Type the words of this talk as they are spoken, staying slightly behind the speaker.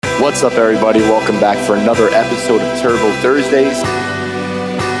What's up, everybody? Welcome back for another episode of Turbo Thursdays.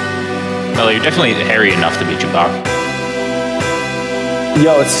 Oh, you're definitely hairy enough to be Chewbacca.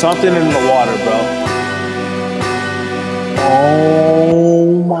 Yo, it's something in the water, bro.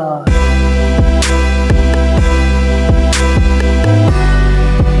 Oh my.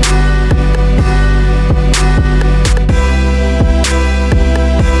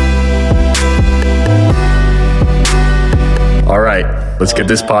 All right, let's get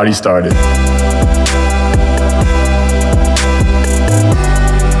this party started.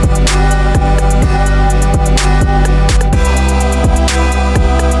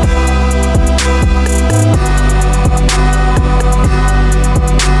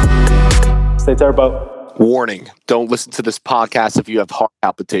 Stay turbo. Warning, don't listen to this podcast if you have heart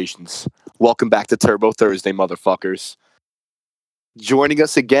palpitations. Welcome back to Turbo Thursday, motherfuckers. Joining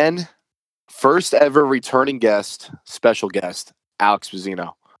us again, first ever returning guest, special guest, Alex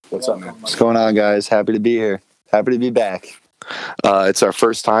Pizzino. What's up, man? What's going on, guys? Happy to be here. Happy to be back. It's our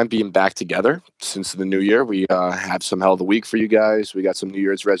first time being back together since the new year. We have some hell of the week for you guys. We got some New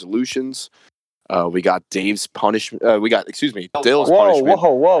Year's resolutions. We got Dave's punishment. Dill's punishment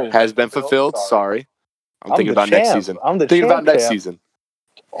Whoa. has been fulfilled. Sorry. I'm thinking the about next champ. season. I'm the Thinking about champ, next champ. season.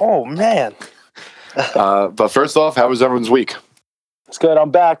 Oh, man. But first off, how was everyone's week? It's good. I'm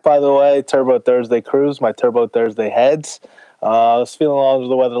back, by the way. Turbo Thursday cruise, my Turbo Thursday heads. I was feeling all under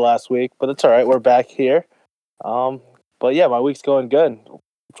the weather last week, but it's all right. We're back here. But yeah, my week's going good.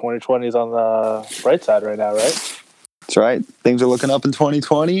 2020 is on the bright side right now, right? That's right. Things are looking up in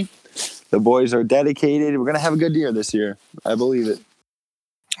 2020. The boys are dedicated. We're going to have a good year this year. I believe it.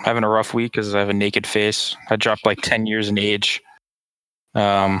 I'm having a rough week because I have a naked face. I dropped like 10 years in age. You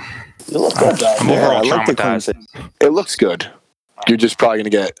look good, though. I'm Yeah, overall I like the traumatized. concept. It looks good. You're just probably going to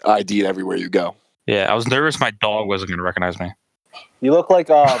get ID'd everywhere you go. Yeah, I was nervous my dog wasn't going to recognize me. You look like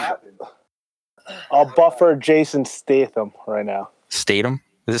a buffer Jason Statham right now. Statham?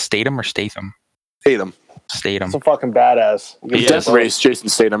 Is it Statham or Statham? Tatum. Statham. Some fucking badass. Yeah. Death Race, Jason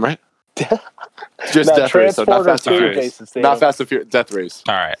Statham, right? Just No, Death Race, so not Transporter Fast and 2, Furious. Jason Statham. Not Fast and Furious, Death Race.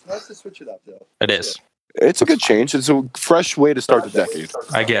 All right, Nice to switch it up, though. it is. It's a good change. It's a fresh way to start the decade.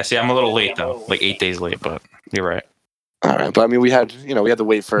 I guess. Yeah, I'm a little late though. Like 8 days late, but you're right. All right, but I mean, we had to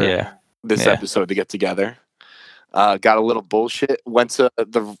wait for Yeah. this Yeah. episode to get together. Got a little bullshit. Went to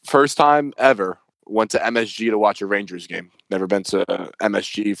the first time ever. Went to MSG to watch a Rangers game. Never been to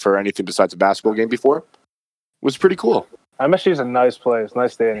MSG for anything besides a basketball game before. Was pretty cool. MSG is a nice place,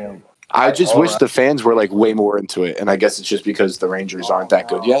 nice stadium. I just wish the fans were like way more into it, and I guess it's just because the Rangers aren't that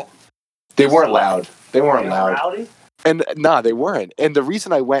good yet. They weren't loud. They weren't loud. And they weren't. And the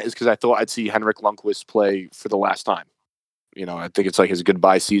reason I went is because I thought I'd see Henrik Lundqvist play for the last time. You know, I think it's like his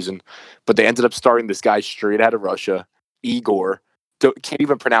goodbye season. But they ended up starting this guy straight out of Russia, Igor. Can't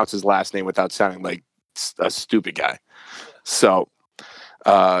even pronounce his last name without sounding like a stupid guy. So,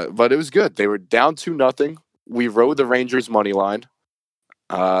 but it was good. They were down 2-0. We rode the Rangers money line,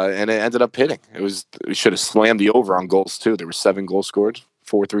 and it ended up hitting. We should have slammed the over on goals too. There were 7 goals scored,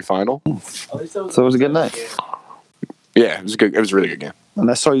 4-3 final. So it was a good night. Yeah, it was good. It was a really good game. And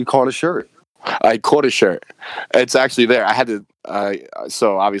I saw you caught a shirt. I caught a shirt. It's actually there. I had to.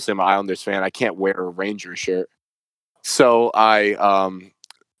 So obviously I'm an Islanders fan. I can't wear a Ranger shirt. So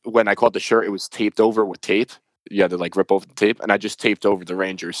when I caught the shirt, it was taped over with tape. You had to like rip over the tape, and I just taped over the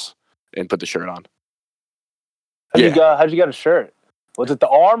Rangers and put the shirt on. How'd you get a shirt? Was it the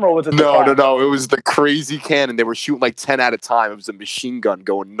arm or was it the cap? No. It was the crazy cannon. They were shooting like 10 at a time. It was a machine gun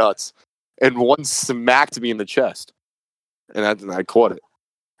going nuts, and one smacked me in the chest, and I caught it.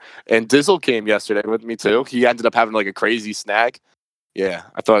 And Dizzle came yesterday with me too. He ended up having like a crazy snag. Yeah,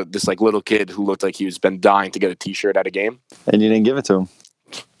 I thought this like little kid who looked like he was been dying to get a T-shirt at a game And you didn't give it to him.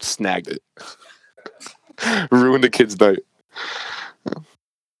 snagged it. Ruined the kid's night.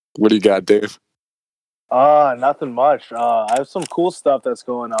 What do you got, Dave? Nothing much. I have some cool stuff that's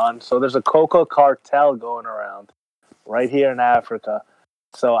going on. So there's a coca cartel going around right here in Africa.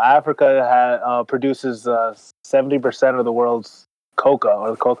 So Africa produces 70% of the world's coca or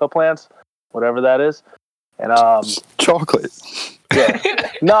the coca plants, whatever that is. And Chocolate.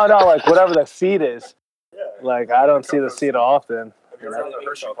 yeah. No, like whatever the seed is. Like I don't see the seed often. Have you ever been to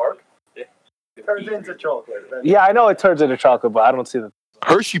Hershey Park? It turns into chocolate. Yeah, I know it turns into chocolate, but I don't see the.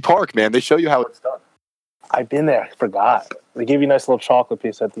 Hershey Park, man. They show you how it's done. I've been there. I forgot. They give you a nice little chocolate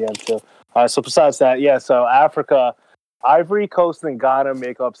piece at the end too. So besides that, yeah. So Africa, Ivory Coast and Ghana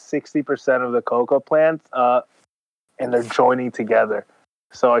make up 60% of the coca plants, and they're joining together.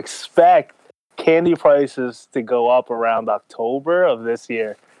 So expect candy prices to go up around October of this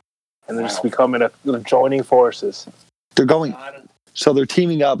year, and they're just becoming they're joining forces. They're going So they're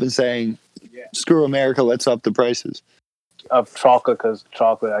teaming up and saying, "Screw America, let's up the prices." Of chocolate, because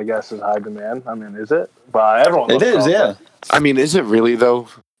chocolate, I guess, is high demand. I mean, is it? But everyone It loves is, chocolate. yeah. I mean, is it really though?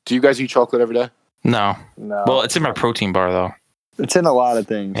 Do you guys eat chocolate every day? No. No. Well, it's in my protein bar though, It's in a lot of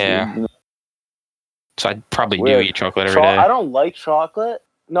things. Yeah. You know, so I probably do Weird. eat chocolate every day. I don't like chocolate.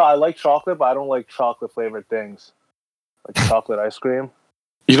 No, I like chocolate, but I don't like chocolate flavored things, like chocolate ice cream.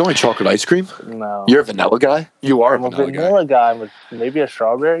 You don't like chocolate ice cream? No. You're a vanilla guy? You are I'm a a vanilla guy. vanilla guy. I'm maybe a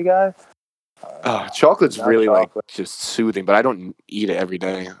strawberry guy. Chocolate's Not really chocolate. like just soothing, but I don't eat it every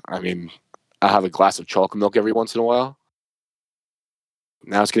day. I mean, I have a glass of chocolate milk every once in a while.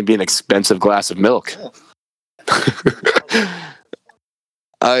 Now it's going to be an expensive glass of milk.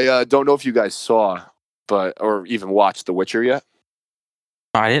 I don't know if you guys saw, or even watched The Witcher yet.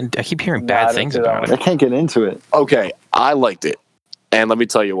 I didn't. I keep hearing No, I bad didn't things do that about one. it. I can't get into it. Okay, I liked it, and let me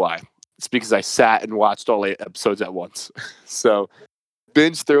tell you why. It's because I sat and watched all 8 episodes at once. So,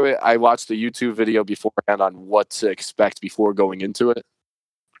 binge through it. I watched a YouTube video beforehand on what to expect before going into it.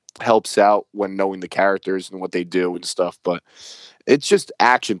 Helps out when knowing the characters and what they do and stuff, but it's just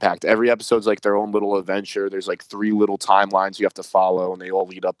action packed. Every episode's like their own little adventure. There's like 3 little timelines you have to follow, and they all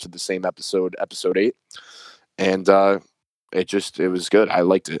lead up to the same episode 8. And it was good. I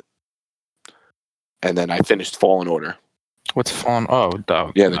liked it. And then I finished Fallen Order. What's Fallen? Oh,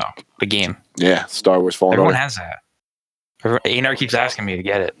 the game. Yeah, Star Wars Fallen Everyone Order. has that. Anar keeps asking me to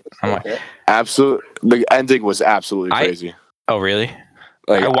get it. I'm like, Absolute. The ending was absolutely crazy. oh really?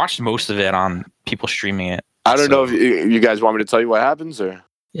 Like I watched most of it on people streaming it. I don't know so- if you guys want me to tell you what happens or.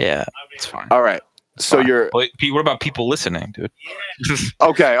 Yeah, it's fine. All right. It's So fine. you're What about people listening, dude?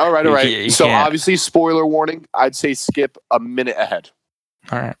 okay. All right. All right. You So can't. obviously, spoiler warning. I'd say skip a minute ahead.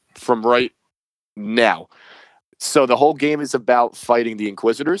 All right. From right now. So the whole game is about fighting the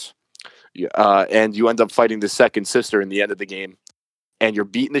Inquisitors, and you end up fighting the second sister in the end of the game, and you're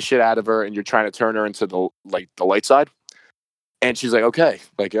beating the shit out of her, and you're trying to turn her into the light side. And she's like, okay,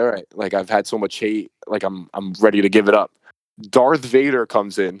 like all right, like I've had so much hate, like I'm ready to give it up. Darth Vader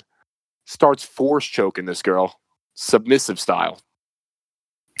comes in, starts force choking this girl, submissive style.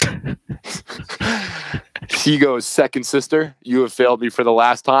 He goes, second sister, you have failed me for the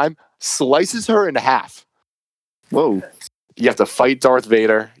last time. Slices her in half. Whoa. You have to fight Darth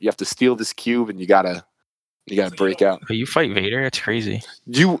Vader. You have to steal this cube, and you gotta break out. You fight Vader? That's crazy.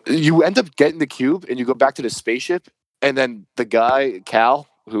 You end up getting the cube, and you go back to the spaceship, and then the guy Cal,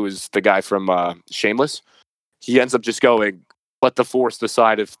 who is the guy from Shameless, he ends up just going, let the Force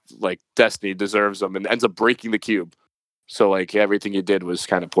decide if like destiny deserves him, and ends up breaking the cube. So like everything you did was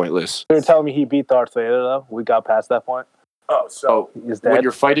kind of pointless. You're telling me he beat Darth Vader, though? We got past that point? Oh, so He's dead? When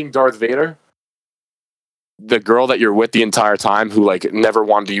you're fighting Darth Vader, the girl that you're with the entire time, who like never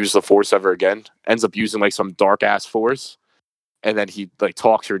wanted to use the Force ever again, ends up using like some dark ass Force, and then he like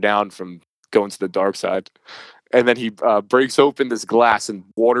talks her down from going to the dark side, and then he breaks open this glass and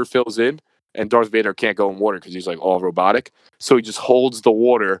water fills in, and Darth Vader can't go in water because he's like all robotic, so he just holds the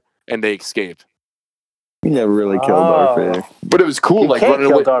water and they escape. You never really killed Darth Vader. But it was cool, You like can't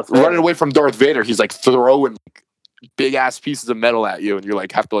kill Darth Vader. running away from Darth Vader. He's like throwing like, big ass pieces of metal at you, and you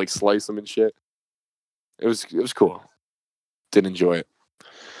like have to like slice them and shit. It was cool. Did enjoy it.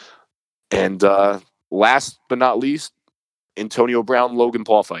 And last but not least, Antonio Brown, Logan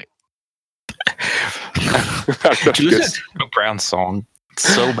Paul fight. Did you listen to Brown's song? It's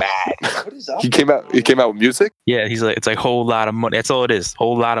so bad. what is up? He came out with music. Yeah, he's like, it's like whole lot of money. That's all it is.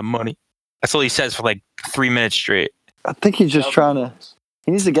 Whole lot of money. That's all he says for like 3 minutes straight. I think he's just trying to.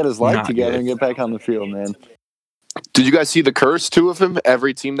 He needs to get his life Not together good. and get back on the field, man. Did you guys see the curse too of him?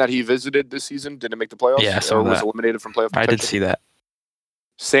 Every team that he visited this season didn't make the playoffs. Yeah, I saw or was that. eliminated from playoff. I did contention. see that.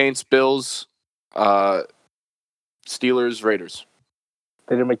 Saints, Bills, Steelers, Raiders.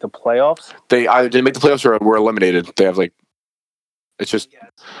 They didn't make the playoffs? They either didn't make the playoffs or were eliminated. They have like, it's just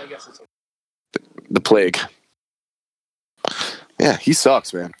I guess it's the plague. Yeah, he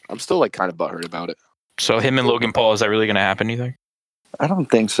sucks, man. I'm still like kind of butthurt about it. So him and Logan Paul, is that really going to happen, you think? I don't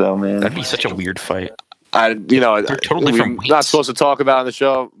think so, man. That'd be such a weird fight. They're totally different We're not weights. supposed to talk about it on the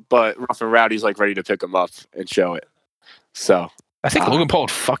show, but Rough and Rowdy's like ready to pick him up and show it. So I think Logan Paul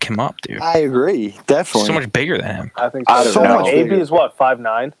would fuck him up, dude. I agree. Definitely. So much bigger than him. I think I so. don't know. AB is what,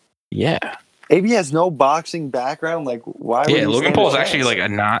 5'9"? Yeah. AB has no boxing background. Like, why? would Yeah, he Logan stand Paul is a actually chance? like a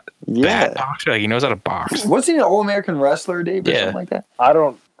not Yeah. bad boxer. Like he knows how to box. Wasn't he an All-American wrestler, Dave, or Yeah. something like that? I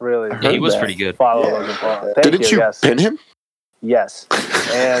don't really I Yeah, he heard was that. pretty good. follow Yeah. Logan Paul. Thank didn't you yes. pin him? Yes.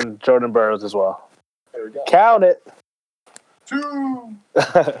 And Jordan Burroughs as well. there we go. Count it. 2.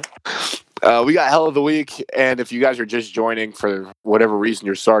 We got Hell of the Week, and if you guys are just joining for whatever reason,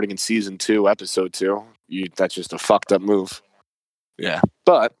 you're starting in season 2, episode 2. That's just a fucked up move. Yeah.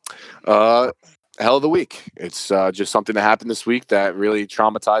 But hell of the week. It's just something that happened this week that really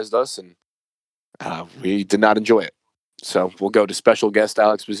traumatized us, and we did not enjoy it. So we'll go to special guest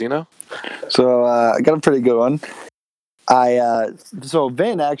Alex Bazzino. So I got a pretty good one. So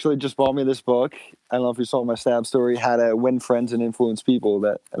Vin actually just bought me this book. I don't know if you saw my Snap story, How to Win Friends and Influence People.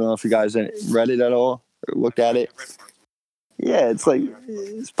 That I don't know if you guys read it at all or looked at it. Yeah, it's a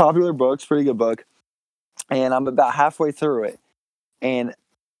popular book. It's a pretty good book. And I'm about halfway through it. And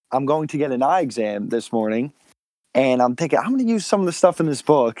I'm going to get an eye exam this morning. And I'm thinking, I'm going to use some of the stuff in this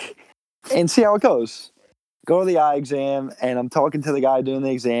book and see how it goes. Go to the eye exam, and I'm talking to the guy doing the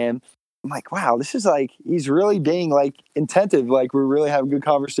exam. I'm like, wow, this is he's really being attentive. We're really having good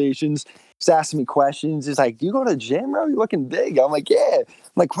conversations. He's asking me questions. He's like, you go to the gym, bro? You're looking big. I'm like, yeah. I'm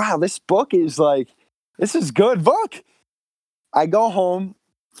like, wow, this book is this is good book. I go home.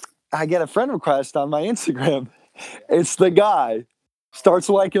 I get a friend request on my Instagram. It's the guy. Starts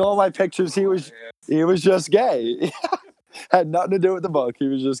liking all my pictures. He was just gay. Had nothing to do with the book. He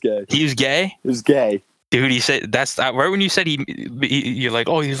was just gay. He was gay? He was gay. Dude, he said that's right when you said you're like,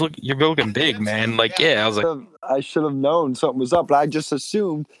 oh, you're looking big, man. Yeah, I was like, I should have known something was up, but I just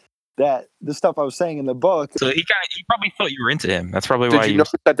assumed that the stuff I was saying in the book. so he probably thought you were into him. That's probably Did why you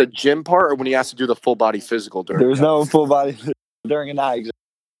notice at the gym part, or when he has to do the full body physical during? There was no full body during an eye exam.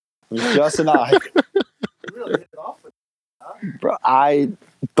 It was just an eye. Really hit it off with Bro, I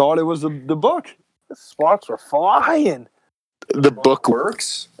thought it was the book. The sparks were flying. The book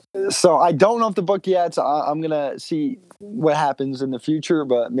works. So I don't know if the book yet. So I'm gonna see what happens in the future,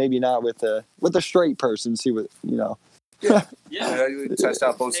 but maybe not with a straight person. See what Yeah, you test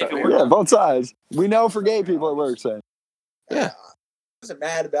out both sides. Yeah, both sides. We know for gay people it works. Then. Yeah. I wasn't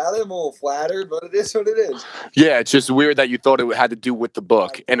mad about it. I'm a little flattered, but it is what it is. Yeah, it's just weird that you thought it had to do with the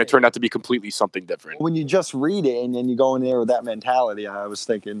book, and it turned out to be completely something different. When you just read it and then you go in there with that mentality, I was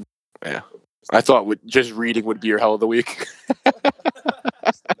thinking. Yeah, I thought just reading would be your hell of the week.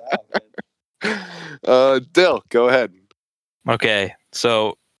 Dill, go ahead. okay,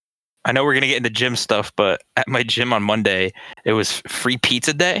 so I know we're gonna get into gym stuff, but at my gym on Monday, it was free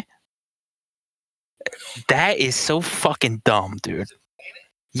pizza day. That is so fucking dumb, dude.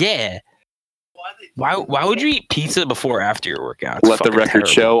 Yeah. Why would you eat pizza before or after your workout? It's Let the fucking record terrible.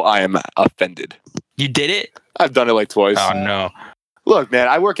 show I am offended. You did it? I've done it twice. Oh no. Look, man,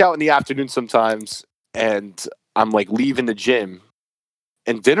 I work out in the afternoon sometimes, and I'm leaving the gym,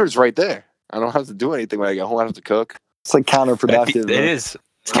 and dinner's right there. I don't have to do anything when I get home. I don't have to cook. It's counterproductive. It is.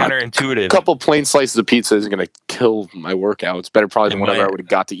 It's counterintuitive. A couple plain slices of pizza isn't going to kill my workout. It's better probably than It whatever might. I would have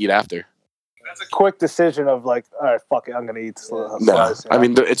got to eat after. That's a quick decision of all right, fuck it, I'm gonna eat this No, slice. I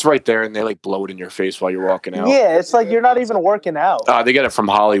mean, it's right there, and they blow it in your face while you're walking out. Yeah, it's like you're not even working out. They get it from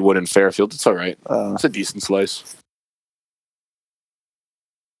Hollywood and Fairfield. It's all right. Uh, It's a decent slice.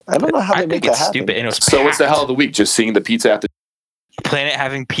 I don't know how they I make think that it's happen. stupid. And it was So what's the packed. hell of the week? Just seeing the pizza at the Planet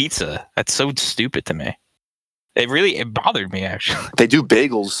having pizza. That's so stupid to me. It bothered me actually. They do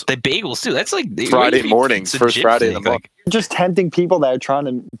bagels. The bagels too. That's Friday mornings, first Friday of the month. Just tempting people that are trying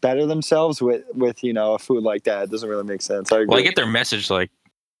to better themselves with a food like that. It doesn't really make sense. I agree. Well, I get their message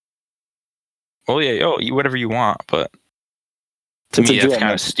well, yeah, eat whatever you want, but to It's a me that's gym.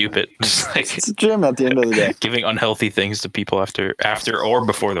 kind of stupid. Just It's a gym at the end of the day. giving unhealthy things to people after or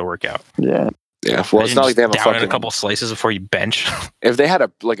before the workout. Yeah. Yeah, well, it's not like they have a down in fucking. a couple slices before you bench. If they had a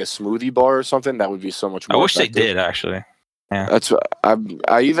smoothie bar or something, that would be so much I more. wish they effective. did actually. That's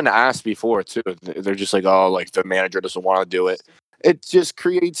I even asked before too. They're just the manager doesn't want to do it. It just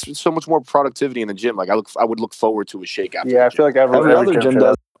creates so much more productivity in the gym. I would look forward to a shake after. Yeah, the I feel like Every every other gym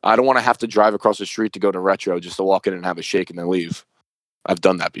does. I don't want to have to drive across the street to go to Retro just to walk in and have a shake and then leave. I've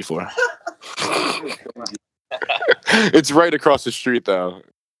done that before. It's right across the street though.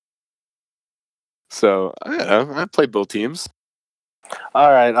 So I don't know. I play both teams.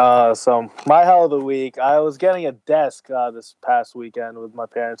 All right, so my hell of the week. I was getting a desk this past weekend with my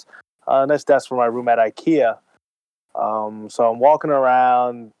parents. Nice desk for my room at IKEA. So I'm walking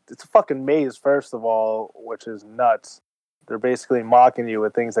around. It's a fucking maze, first of all, which is nuts. They're basically mocking you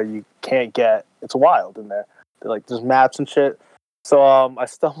with things that you can't get. It's wild in there. They're there's maps and shit. So I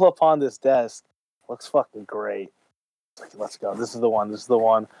stumble upon this desk. Looks fucking great. Let's go. This is the one. This is the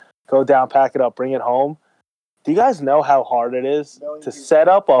one. Go down, pack it up, bring it home. Do you guys know how hard it is to set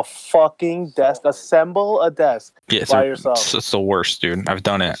up a fucking desk, assemble a desk Yeah, by yourself? It's the worst, dude. I've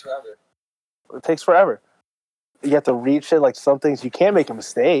done it. It takes forever. You have to reach it. Some things you can't make a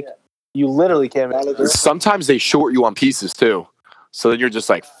mistake. You literally can't make a mistake. Sometimes they short you on pieces too. So then you're just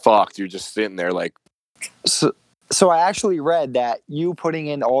fucked. You're just sitting there So I actually read that you putting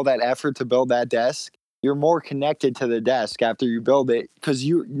in all that effort to build that desk you're more connected to the desk after you build it because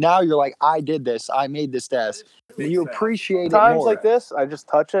you're like, I did this, I made this desk. You appreciate it Times more. like this, I just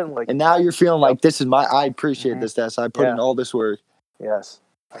touch it and like. And now you're feeling like I appreciate this desk. I put in all this work. Yes,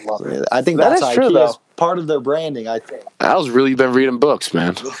 I love it. I think That that's is true, IKEA's though. part of their branding. I think. Al's really been reading books,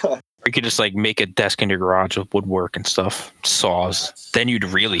 man. You could just like make a desk in your garage with woodwork and stuff, saws. Then you'd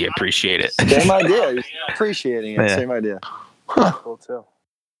really appreciate it. Same idea. You're appreciating it. Yeah. Same idea. Cool too.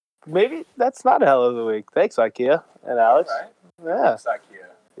 Maybe that's not a hell of the week. Thanks, IKEA and Alex. Yeah,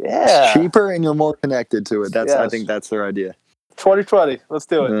 yeah. It's cheaper and you're more connected to it. That's I Yes. think that's their idea. 2020. Let's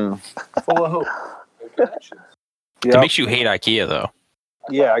do it. Yeah. Full of hope. It Yep. makes you hate IKEA though.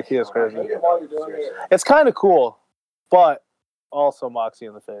 Yeah, IKEA's crazy. It's kind of cool, but also Moxie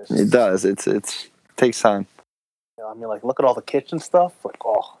in the face. It does. It takes time. You know, I mean, like, look at all the kitchen stuff. Like,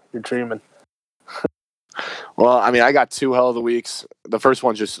 oh, you're dreaming. Well, I mean, I got 2 hell of the weeks. The first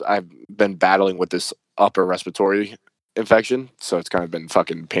one's just I've been battling with this upper respiratory infection, so it's kind of been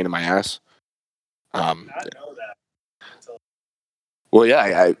fucking pain in my ass. Well,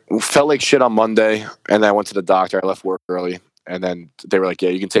 yeah, I felt like shit on Monday, and then I went to the doctor. I left work early, and then they were like,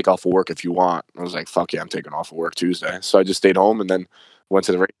 "Yeah, you can take off of work if you want." I was like, "Fuck yeah, I'm taking off of work Tuesday." So I just stayed home and then went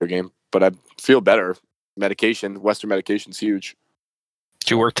to the Ranger game. But I feel better. Western medication's huge.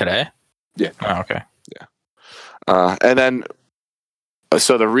 Did you work today? Yeah. Oh, okay. And then,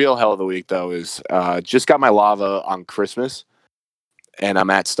 so the real hell of the week, though, is just got my lava on Christmas, and I'm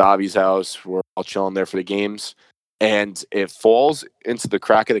at Stavi's house. We're all chilling there for the games, and it falls into the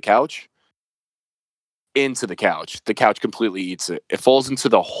crack of the couch. Into the couch. The couch completely eats it. It falls into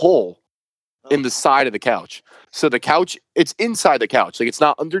the hole in the side of the couch. So the couch, it's inside the couch. Like, it's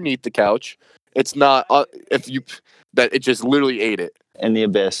not underneath the couch. It's not, that it just literally ate it. In the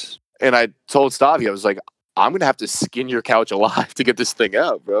abyss. And I told Stavi, I was like, I'm going to have to skin your couch alive to get this thing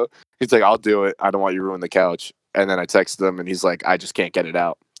out, bro. He's like, I'll do it. I don't want you to ruin the couch. And then I texted him, and he's like, I just can't get it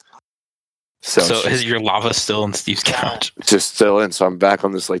out. So is your lava still in Steve's couch? it's just still in. So I'm back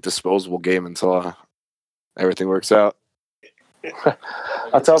on this like disposable game until everything works out.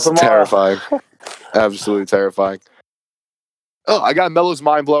 I'll tell It's tomorrow. terrifying. Absolutely terrifying. Oh, I got Mello's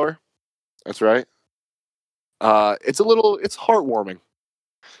Mind Blower. That's right. It's heartwarming.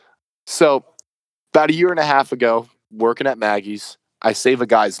 So, about a year and a half ago, working at Maggie's, I save a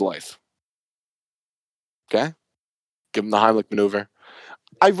guy's life. Okay? Give him the Heimlich maneuver.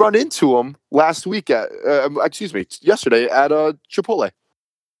 I run into him yesterday at Chipotle.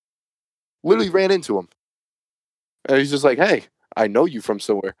 Literally ran into him. And he's just like, hey, I know you from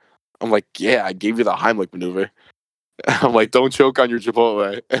somewhere. I'm like, yeah, I gave you the Heimlich maneuver. I'm like, don't choke on your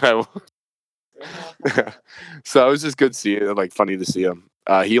Chipotle. And so it was just good seeing it, like funny to see him.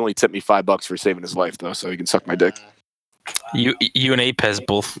 He only tipped me $5 for saving his life, though, so he can suck my dick. You and Apez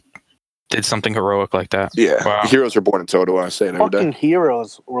both did something heroic like that. Yeah, Wow. Heroes are born in Toto. I say it every Fucking day.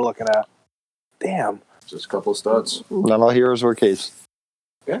 heroes we're looking at. Damn. Just a couple of studs. Not all heroes were case.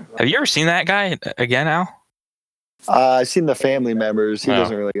 Have you ever seen that guy again, Al? I've seen the family members. He No.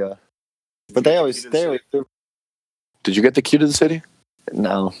 doesn't really go. But they always do. Did you get the key to the city?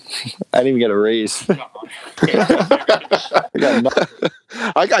 No. I didn't even get a raise. I got nothing.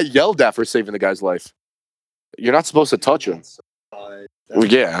 I got yelled at for saving the guy's life. You're not supposed to touch him. Well,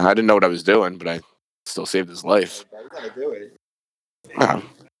 yeah, I didn't know what I was doing, but I still saved his life.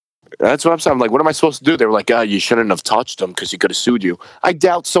 That's what I'm saying. I'm like, what am I supposed to do? They were like, you shouldn't have touched him because he could have sued you. I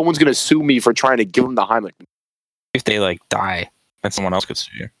doubt someone's going to sue me for trying to give him the Heimlich. If they like die, then someone else could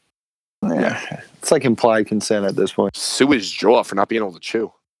sue you. Yeah. It's like implied consent at this point. Sue his jaw for not being able to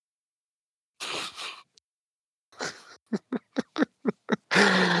chew.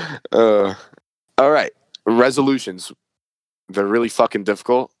 All right. Resolutions. They're really fucking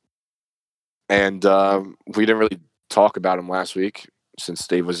difficult. And we didn't really talk about them last week since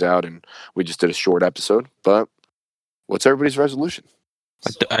Dave was out and we just did a short episode. But what's everybody's resolution?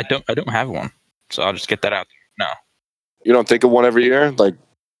 I don't have one, so I'll just get that out. No, You don't think of one every year? Like,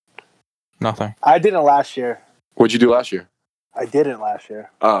 nothing. I didn't last year. what'd you do last year? I didn't last year.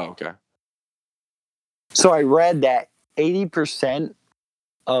 Oh, okay. So I read that 80%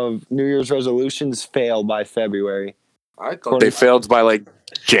 of New Year's resolutions fail by February. I thought they failed by like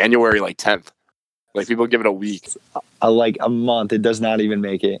January 10th. Like people give it a week. Like a month. It does not even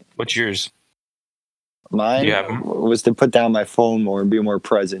make it. What's yours? Mine You have 'em? was to put down my phone more and be more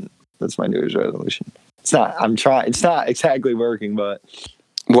present. That's my New Year's resolution. It's not. I'm trying. It's not exactly working, but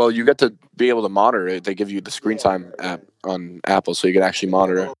Well, you get to be able to monitor it. They give you the screen time app on Apple, so you can actually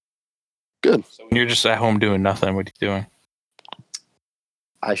monitor it. Good. When you're just at home doing nothing, what are you doing?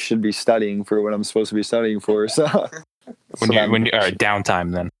 I should be studying for what I'm supposed to be studying for. So When you all right,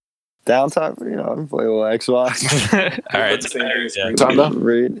 downtime then. Downtime, play a little Xbox. All right. Same thing as Yeah. screen Time though?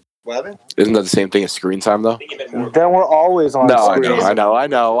 Read. What happened? Isn't that the same thing as screen time though? Then we're always on No, I screen.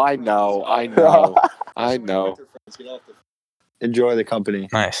 know. I know. Enjoy the company.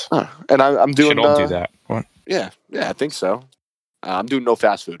 Nice. And I'm doing. Should all do that. What? Yeah, I think so. I'm doing no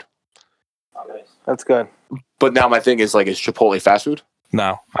fast food. That's good. But now my thing is like, is Chipotle fast food?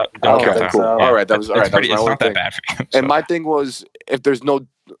 No. I don't Okay, think cool. so. All right, that was all right. That was my It's only not thing. that bad for you. And so. my thing was, if there's no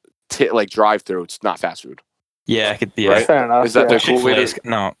drive-through, it's not fast food. Yeah, I could. Yeah. Right? Fair enough. Is that yeah. the cool way to? Chick-fil-A is-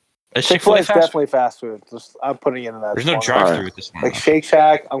 No. Is Chick-fil-A Chick-fil-A is fast food? definitely fast food. I'm putting it in that. There's no corner. drive-through with this one. Like though. Shake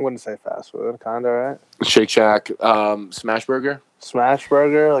Shack, I'm going to say fast food, kind of, right? Shake Shack, Smash Burger. Smash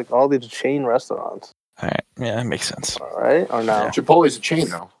Burger, like all these chain restaurants, All right. Yeah, that makes sense. all right? Or no? Yeah. Chipotle's a chain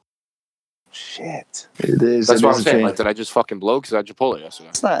though. Shit. It is. That's it what is I'm a saying. chain. Like, did I just fucking blow because I had Chipotle yesterday?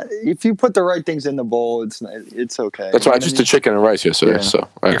 It's not. If you put the right things in the bowl, it's okay. That's why You I know just what did chicken and rice yesterday. Yeah. So all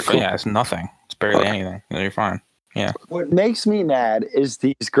right, You're, cool. Yeah, it's nothing. It's barely anything. You're fine. What makes me mad is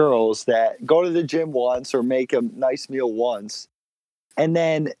these girls that go to the gym once or make a nice meal once, and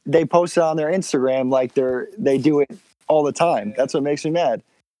then they post it on their Instagram like they do it all the time. That's what makes me mad.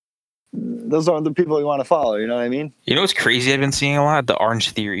 Those aren't the people you want to follow. You know what I mean? You know what's crazy? I've been seeing a lot the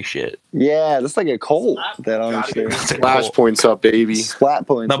Orange Theory shit. Yeah, that's like a cult. That honestly, Flash points up, baby. splat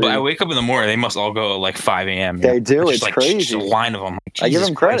points. No, but I baby. wake up in the morning. They must all go at like 5 a.m. They do, Just it's like, crazy. Just a line of them. Like, I give Jesus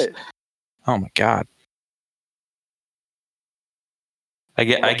them Christ. credit. Oh my god.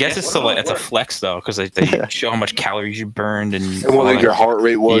 I guess it's a flex though because they show how much calories you burned and And what all like that. your heart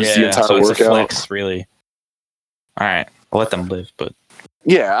rate was the entire so it's a workout. flex, really. All right, I'll let them live, but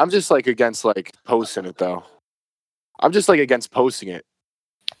Yeah, I'm just like against like posting it though. I'm just like against posting it.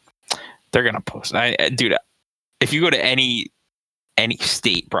 they're gonna post. Dude, if you go to any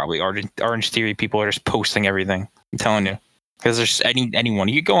state, probably Orange Theory people are just posting everything. I'm telling you, because there's anyone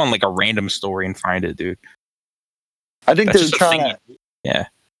you could go on like a random story and find it, dude. I think That's they're just a trying thing to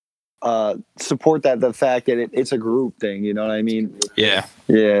Yeah, support the fact that it's a group thing. You know what I mean? yeah.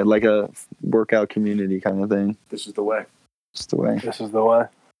 Yeah, like a workout community kind of thing. This is the way. That's the way. This is the way.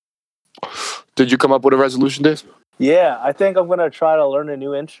 Did you come up with a resolution, Dave? Yeah, I think I'm going to try to learn a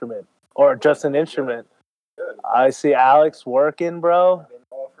new instrument or just an instrument. I see Alex working, bro.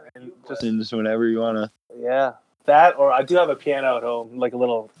 And Just whenever you want to. yeah, that or I do have a piano at home, like a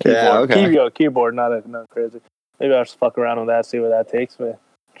little keyboard. Yeah, okay. Keyboard, not crazy. Maybe I'll just fuck around with that, see where that takes me.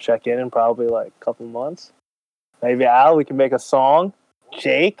 Check in probably like a couple months. Maybe Al, we can make a song.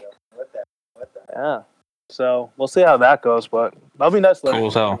 Jake. Yeah. So we'll see how that goes, but that'll be nice. Cool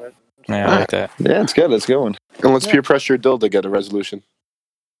as hell. Yeah, I like that. Yeah, it's good. Let's go. And let's peer pressure Dill to get a resolution.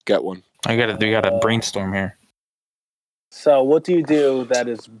 Get one. We gotta brainstorm here. So what do you do that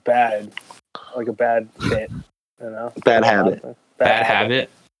is bad, like a bad fit? You know, Bad habit. Bad habit.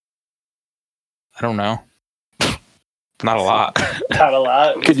 I don't know. Not a lot. Not a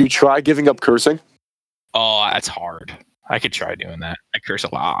lot. Could you try giving up cursing? Oh, that's hard. I could try doing that. I curse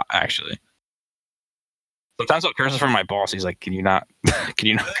a lot, actually. Sometimes I'll curse from my boss. He's like, "Can you not? Can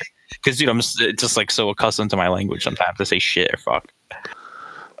you not?" Because dude, I'm just like so accustomed to my language sometimes to say shit or fuck.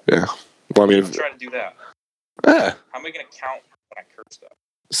 Yeah. Well, I mean, I'm trying to do that. yeah. How am I gonna count when I curse though?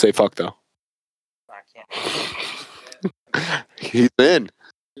 Say fuck though. I can't. He's in.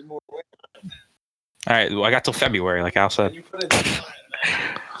 All right, well, I got till February, like Al said.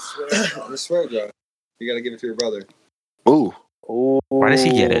 I swear, bro. You gotta give it to your brother. Ooh. Ooh. Why does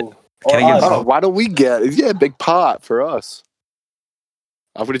he get it? Or Can I get us. Oh, why don't we get it? Yeah, big pot for us.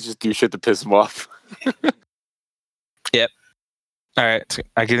 I'm gonna just do shit to piss him off. All right,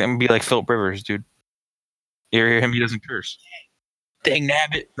 I can be like Philip Rivers, dude. You hear him? He doesn't curse. Dang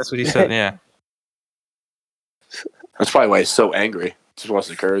nabbit. That's what he said. Yeah. That's probably why he's so angry. Just wants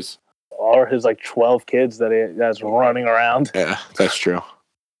to curse. Or his like 12 kids that he that's running around. Yeah, that's true.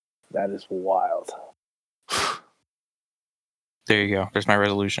 That is wild. There you go. There's my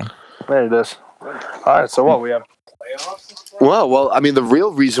resolution. There it is. All right, so what we have? Well, I mean, the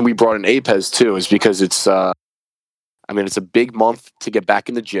real reason we brought in Apez too is because it's it's a big month to get back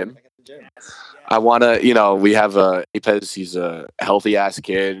in the gym. I want to, we have Apez. He's a healthy ass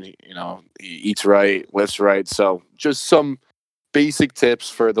kid. He eats right, lifts right. So just some basic tips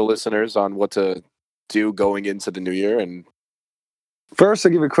for the listeners on what to do going into the new year. And First,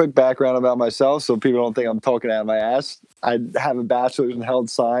 I'll give a quick background about myself so people don't think I'm talking out of my ass. I have a bachelor's in health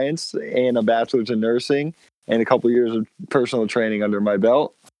science and a bachelor's in nursing and a couple years of personal training under my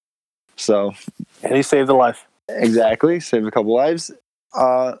belt. So, And he saved a life. exactly, saved a couple lives.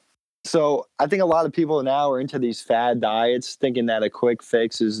 So I think a lot of people now are into these fad diets, thinking that a quick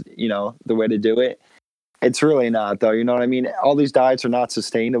fix is, the way to do it. It's really not, though. You know what I mean? All these diets are not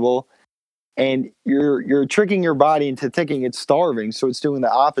sustainable, and you're tricking your body into thinking it's starving, so it's doing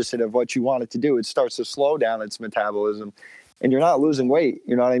the opposite of what you want it to do. It starts to slow down its metabolism, and you're not losing weight.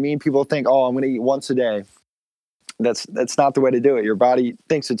 You know what I mean? People think, "Oh, I'm going to eat once a day." That's not the way to do it. Your body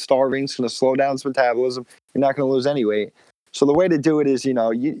thinks it's starving. It's going to slow down its metabolism. You're not going to lose any weight. So the way to do it is, you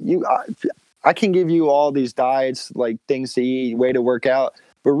know, I can give you all these diets, like things to eat, way to work out,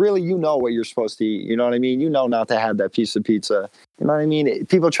 but really, you know what you're supposed to eat. You know what I mean? You know not to have that piece of pizza. You know what I mean?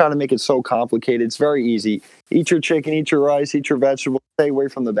 People try to make it so complicated. It's very easy. Eat your chicken, eat your rice, eat your vegetables. Stay away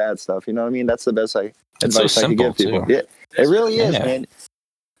from the bad stuff. You know what I mean? That's the best advice I could give people. Yeah, it really is, man.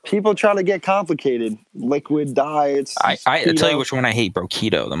 People try to get complicated. Liquid diets. I tell you which one I hate, bro.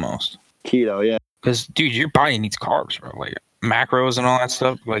 Keto the most. Keto, yeah. Because, dude, your body needs carbs, bro. Like macros and all that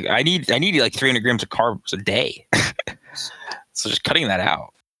stuff. Like I need like 300 grams of carbs a day. So just cutting that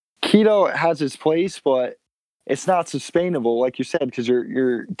out. Keto has its place, but it's not sustainable, like you said, because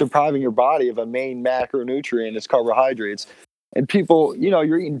you're depriving your body of a main macronutrient, it's carbohydrates. And people, you know,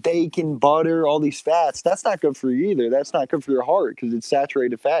 you're eating bacon, butter, all these fats. That's not good for you either. That's not good for your heart because it's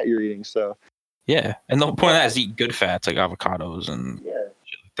saturated fat you're eating. So yeah, and the whole point of that is eat good fats like avocados and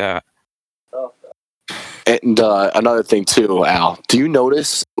shit like that. And another thing too, Al, do you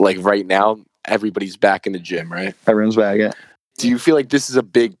notice like right now everybody's back in the gym, right? Everyone's back. Yeah. Do you feel like this is a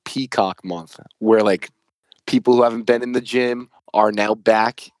big peacock month where like people who haven't been in the gym are now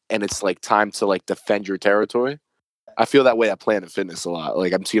back and it's like time to like defend your territory? I feel that way at Planet Fitness a lot.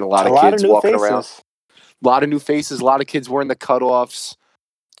 Like I'm seeing a lot of kids walking around. A lot of new faces, a lot of kids wearing the cutoffs,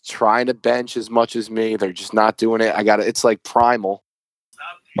 trying to bench as much as me. They're just not doing it. It's like primal.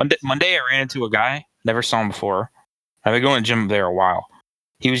 Monday I ran into a guy, never saw him before. I've been going to the gym there a while.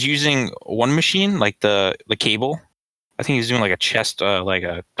 He was using one machine, like the cable. I think he was doing like a chest, like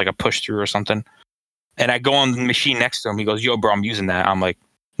a push through or something. And I go on the machine next to him. He goes, "Yo, bro, I'm using that." I'm like,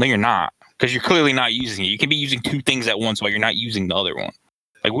 "No, you're not, because you're clearly not using it. You can be using two things at once while you're not using the other one.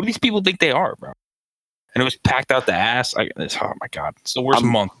 Like, what do these people think they are, bro?" And it was packed out the ass. Oh my god, it's the worst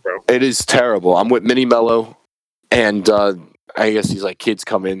month, bro. It is terrible. I'm with Mini Mello, and I guess these like kids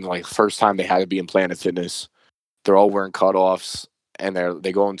come in like first time they had to be in Planet Fitness. They're all wearing cutoffs, and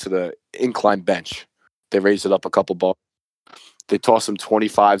they go into the incline bench. They raise it up a couple bars. They toss some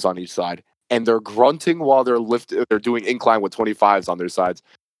 25s on each side, and they're grunting while they're lifting. They're doing incline with 25s on their sides.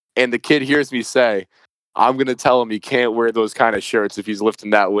 And the kid hears me say, "I'm gonna tell him he can't wear those kind of shirts if he's lifting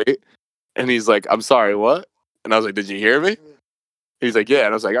that weight." And he's like, "I'm sorry, what?" And I was like, "Did you hear me?" He's like, "Yeah."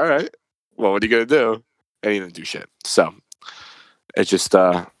 And I was like, "All right, well, what are you gonna do?" And he didn't do shit. So it's just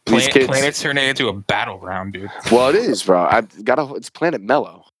these kids. Planet's turning into a battleground, dude. Well, it is, bro. It's Planet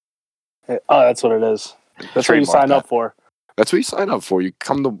Mellow. Oh, that's what it is. That's what you sign up for. That's what you sign up for. You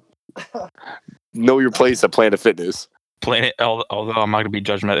come to know your place at Planet Fitness. Planet, although I'm not going to be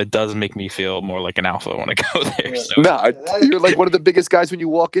judgmental, it does make me feel more like an alpha when I go there. So. No, you're like one of the biggest guys when you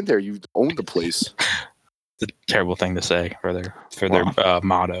walk in there. You own the place. It's a terrible thing to say for their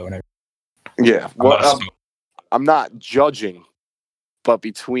motto and everything. Yeah, well, I'm not judging, but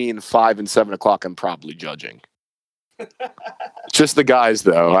between 5 and 7 o'clock, I'm probably judging. Just the guys,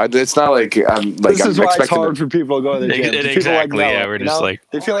 though. It's not like I'm like. This is why it's hard for people to go to the gym. Exactly. Like yeah, we're just like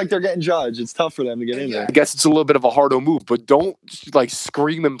they feel like they're getting judged. It's tough for them to get in there. I guess it's a little bit of a hardo move, but don't like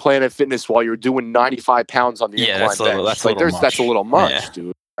scream in Planet Fitness while you're doing 95 pounds on the incline bench. That's a little much,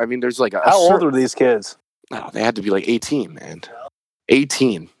 dude. I mean, there's like how old are these kids? No, they had to be like 18, man.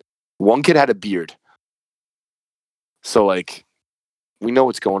 18. One kid had a beard, so like we know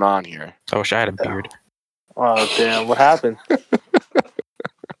what's going on here. I wish I had a beard. Oh damn! What happened?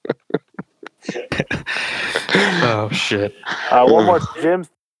 Oh shit! One more gym.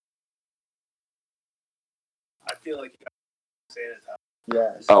 I feel like you got to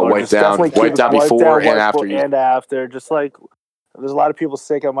Yes. Oh, wipe down before and after. And after, just like there's a lot of people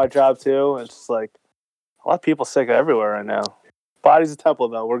sick at my job too, and it's just like a lot of people sick everywhere right now. Body's a temple,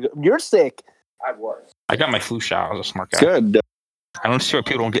 though. We're good. You're sick. I got my flu shot. I was a smart guy. Good. I don't see why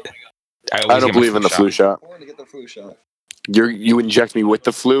people don't get. I don't believe in the flu shot. I want to get the flu shot. You inject me with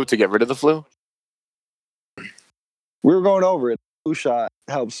the flu to get rid of the flu? We were going over it. The flu shot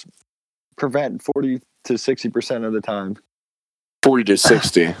helps prevent 40 to 60% of the time. 40 to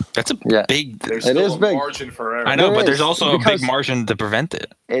 60. That's a big. There's it is big. margin for error. I know, but there's is, also a big margin to prevent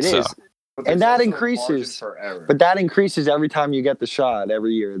it. It is. And that increases. But that increases every time you get the shot.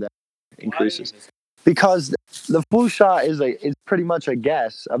 Every year that increases. Because the flu shot is pretty much a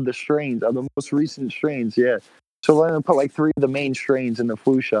guess of the strains, of the most recent strains, yeah. So we're going to put like 3 of the main strains in the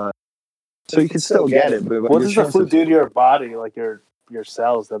flu shot. So you can still get it. But what does the flu do to your body, like your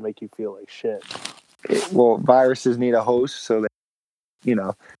cells that make you feel like shit? Viruses need a host, so they,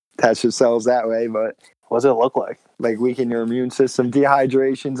 attach themselves that way. But What does it look like? like weaken your immune system,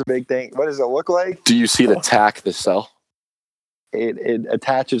 dehydration's a big thing. What does it look like? Do you see it attack the cell? It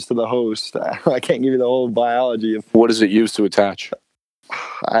attaches to the host. I can't give you the whole biology. What does it use to attach?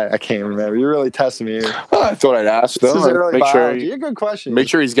 I can't remember. You're really testing me here. I thought I'd ask. This is Though. early Make biology. sure, A good question. make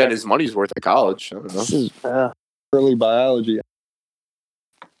sure he's getting his money's worth at college. I don't know. This is Yeah. early biology.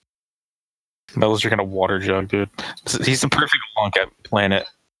 Metal's drinking a water jug, dude. He's the perfect lunk at Planet.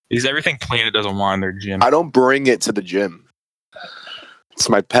 He's everything Planet doesn't want in their gym. I don't bring it to the gym. It's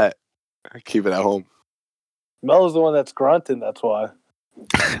my pet. I keep it at home. Melo's the one that's grunting. That's why.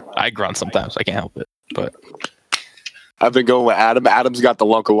 I grunt sometimes. I can't help it. But I've been going with Adam. Adam's got the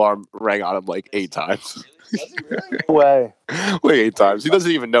lunk alarm rang on him like 8 times. No way. Like 8 times. He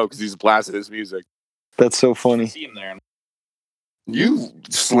doesn't even know because he's blasting his music. That's so funny. see him there. You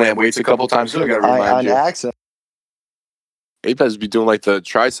slam weights a couple times. So I gotta remind On you. accident. Apex be doing like the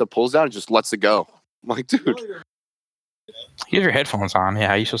tricep pulls down and just lets it go. I'm like, dude. You have your headphones on.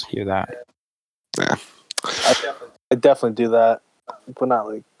 Yeah, you supposed to hear that. I definitely do that, but not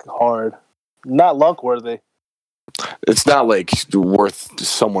like hard. Not lunk worthy. It's not like worth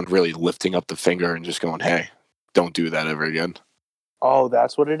someone really lifting up the finger and just going, hey, don't do that ever again. Oh,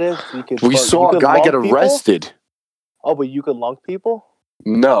 that's what it is. You could. We saw a guy get arrested. Oh, but you could lunk people.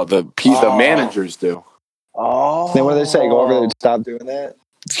 No, the managers do. Oh. Then what do they say? Go over there and stop doing that?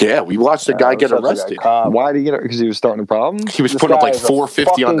 Yeah, we watched a guy get such a arrested. cop. Why did he get it? Because he was starting a problem? He was This putting up guy like is a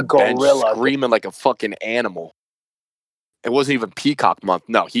 450 on the fucking bench, gorilla. screaming like a fucking animal. It wasn't even Peacock Month.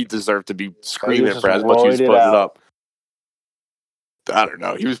 No, he deserved to be screaming just for as much he was roided putting it out. up. I don't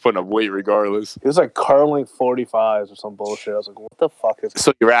know. He was putting up weight regardless. He was like curling 45s or some bullshit. I was like, what the fuck is?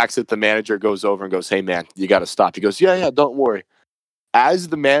 So he racks it. The manager goes over and goes, hey, man, you got to stop. He goes, yeah, don't worry. As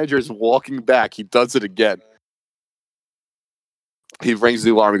the manager is walking back, he does it again. He rings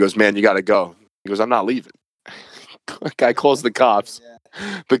the alarm. He goes, man, you got to go. He goes, I'm not leaving. The guy calls the cops.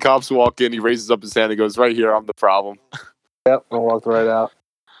 The cops walk in. He raises up his hand. He goes, right here, I'm the problem. Yep, I walked right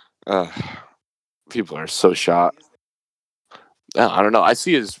out. People are so shot. I don't know. I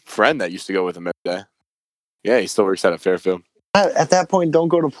see his friend that used to go with him every day. Yeah, he still works out at Fairfield. At that point, don't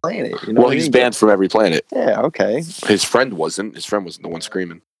go to Planet. You know Well, what I he's mean? banned from every planet. Yeah, okay. His friend wasn't. His friend wasn't the one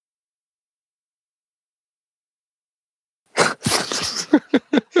screaming.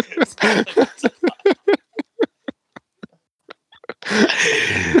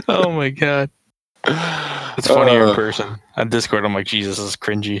 Oh my god. It's funnier in person. On Discord, I'm like, Jesus, this is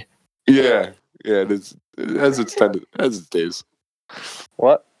cringy. Yeah, it is. It has its days.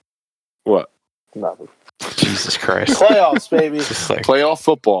 What? What? Nothing. Jesus Christ. Playoffs, baby. Just like, Playoff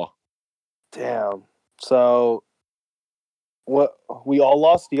football. Damn. So, what? We all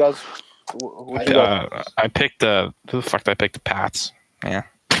lost. You guys. What you got? I picked who the fuck did I pick? The Pats. Yeah.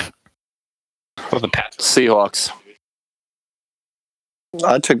 Well, the Pats. Seahawks.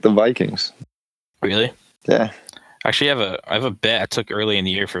 I took the Vikings. Really? Yeah. Actually, I have a bet I took early in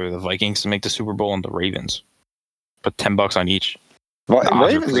the year for the Vikings to make the Super Bowl and the Ravens. Put $10 on each. The odds were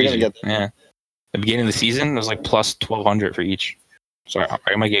Ravens are going to crazy. get Yeah. The beginning of the season, it was like plus 1,200 for each. So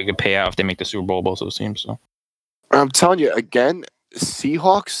I might get a good payout if they make the Super Bowl, both those teams. So I'm telling you again,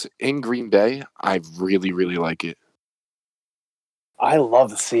 Seahawks in Green Bay. I really, really like it. I love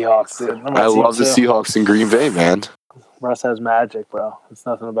the Seahawks, dude. I'm I on team love the two. Seahawks in Green Bay, man. Russ has magic, bro. It's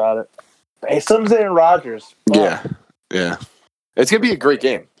nothing about it. Hey, something's in Rodgers. Yeah. It's gonna be a great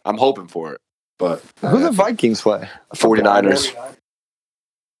game. I'm hoping for it. But Who the Vikings play? 49ers.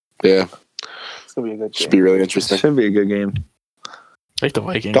 Yeah, It's gonna be a good should game. be really interesting. Should be a good game. I like the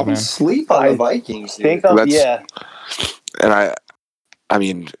Vikings, Don't man. sleep on the Vikings, dude. Think of That's- And I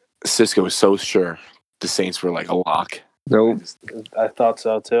mean, Cisco was so sure the Saints were like a lock. Nope. I thought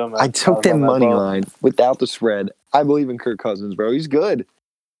so too, man. I took was on them that money boat. line without the spread. I believe in Kirk Cousins, bro. He's good.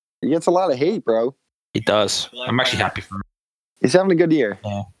 He gets a lot of hate, bro. He does. I'm actually happy for him. He's having a good year.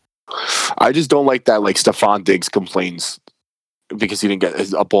 I just don't like that. Like Stephon Diggs complains because he didn't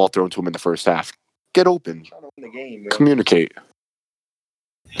get a ball thrown to him in the first half. Get open, Trying to win the game, bro. communicate.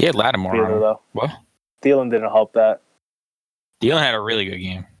 He had Lattimore Thielen, on him. though. What? Thielen didn't help that. Thielen had a really good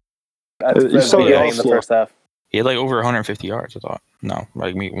game. At You the saw the beginning in the slow. first half. He had like over 150 yards, I thought. No,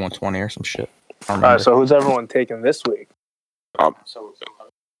 like maybe 120 or some shit. I don't All remember. right, so who's everyone taking this week?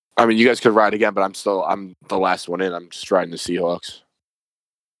 I mean, you guys could ride again, but I'm the last one in. I'm just riding the Seahawks.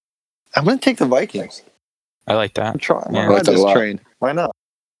 I'm going to take the Vikings. I like that. I'm trying. Yeah, I'm I like ride that a this lot. train. Why not?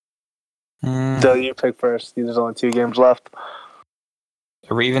 Dill, you pick first. There's only 2 games left.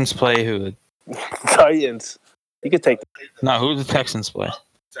 The Ravens play who? Titans. You could take the No, who do the Texans play?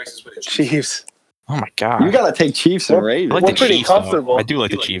 Chiefs. Oh my god. You gotta take Chiefs and We're- I Ravens. like We're the pretty Chiefs, though. comfortable. I do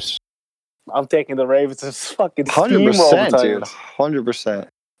like the Chiefs. I'm taking the Ravens to fucking 100%, steamroll dude. Titans. 100%.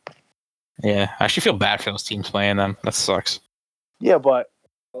 Yeah, I actually feel bad for those teams playing them. That sucks. Yeah, but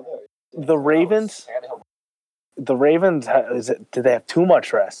the Ravens, do they have too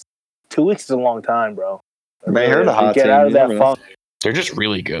much rest? 2 weeks is a long time, bro. Man, heard a You hot get team. out of You that never know. funk. They're just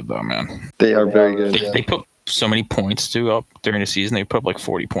really good, though, man. They are They very are good. really They put so many points up during the season. They put up like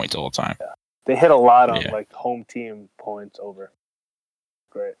 40 points all the time. They hit a lot on Yeah. like home team points over.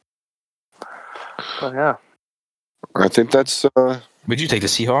 Great. But yeah, I think that's Would you take the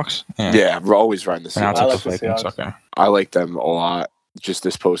Seahawks? yeah. We're always riding the And I'll Seahawks. take like the the Vikings. Seahawks. Okay. I like them a lot just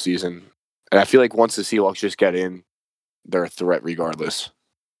this postseason, and I feel like once the Seahawks just get in, they're a threat regardless.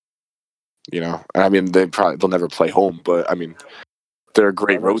 You know, and I mean they'll never play home, but I mean they're a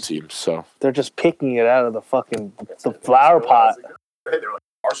great road team. So they're just picking it out of the flower pot. Hey, they're like,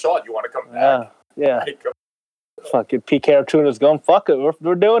 Marshawn, you want to come back? Yeah. Fucking Pete Caratuna's gone. Fuck it,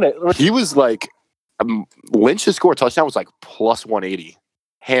 we're doing it. he was like Lynch to score a touchdown was like plus 180.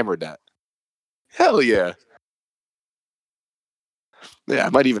 Hammered that. Hell yeah. Yeah, I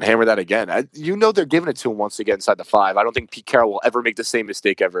might even hammer that again. They're giving it to him once again inside the 5. I don't think Pete Carroll will ever make the same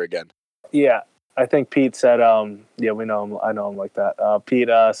mistake ever again. Yeah, I think Pete said, yeah, we know him. I know him like that. Pete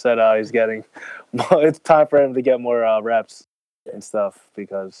said he's getting, it's time for him to get more reps and stuff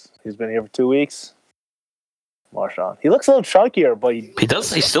because he's been here for 2 weeks. Marshawn, he looks a little chunkier, but He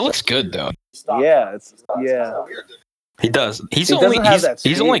does. He still looks good, though. yeah. He does. He's He the only. doesn't have He's, that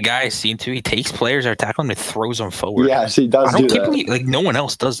he's the only speed. guy I've seen too. He takes players that are tackling him and throws them forward. Yes, he does I don't do keep that. believe like no one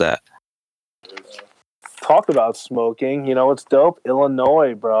else does that. Talk about smoking. You know what's dope?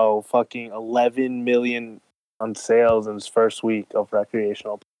 Illinois, bro. Fucking 11 million on sales in his first week of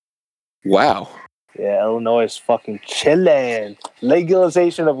recreational. Wow. Yeah, Illinois is fucking chilling.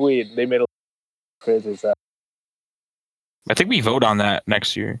 Legalization of weed. They made a crazy stuff. I think we vote on that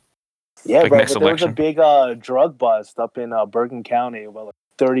next year. Yeah, Like bro. next But there was a election. big drug bust up in Bergen County. About like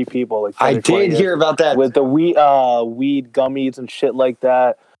 30 people. Like I 30, 20 did years hear about that. with the weed gummies and shit like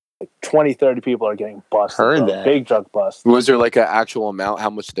that. Like 20, 30 people are getting busted. Heard bro. that. Big drug bust. Was there like an actual amount? How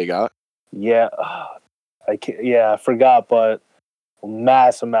much they got? Yeah, I forgot, but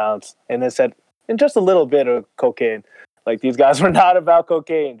mass amounts. And it said, and just a little bit of cocaine. Like these guys were not about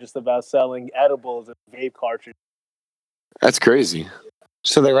cocaine, just about selling edibles and vape cartridges. That's crazy.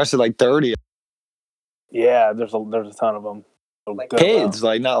 So they arrested like 30 Yeah, there's a ton of them. kids,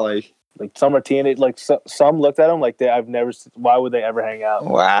 like not like Like some are teenage. Like some looked at them like I've never. Why would they ever hang out?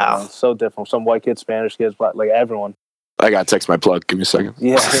 wow. It's so different. Some white kids, Spanish kids, but like everyone. I gotta text my plug. Give me a second.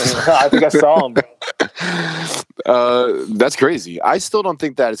 Yeah, I think I saw them. That's crazy. I still don't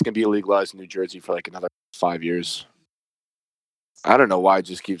think that it's gonna be legalized in New Jersey for like another 5 years. I don't know why it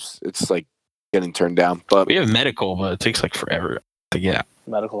just keeps. It's like getting turned down. But We have medical, but it takes like forever to get.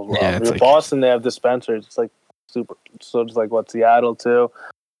 Medical. Yeah, it's In like- Boston, they have dispensaries. It's like super. So it's like Seattle too.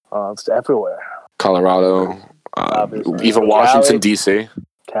 It's everywhere. Colorado, Obviously. even Washington Cali. D.C.,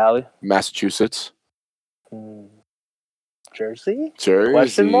 Cali, Massachusetts, Jersey. Jersey.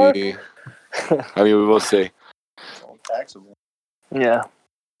 Question mark? I mean, we will see. Taxable. Yeah.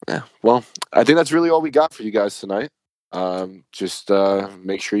 Yeah. Well, I think that's really all we got for you guys tonight. Just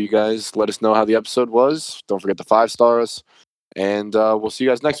make sure you guys let us know how the episode was. Don't forget the 5 stars, and we'll see you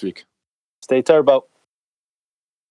guys next week. Stay turbo.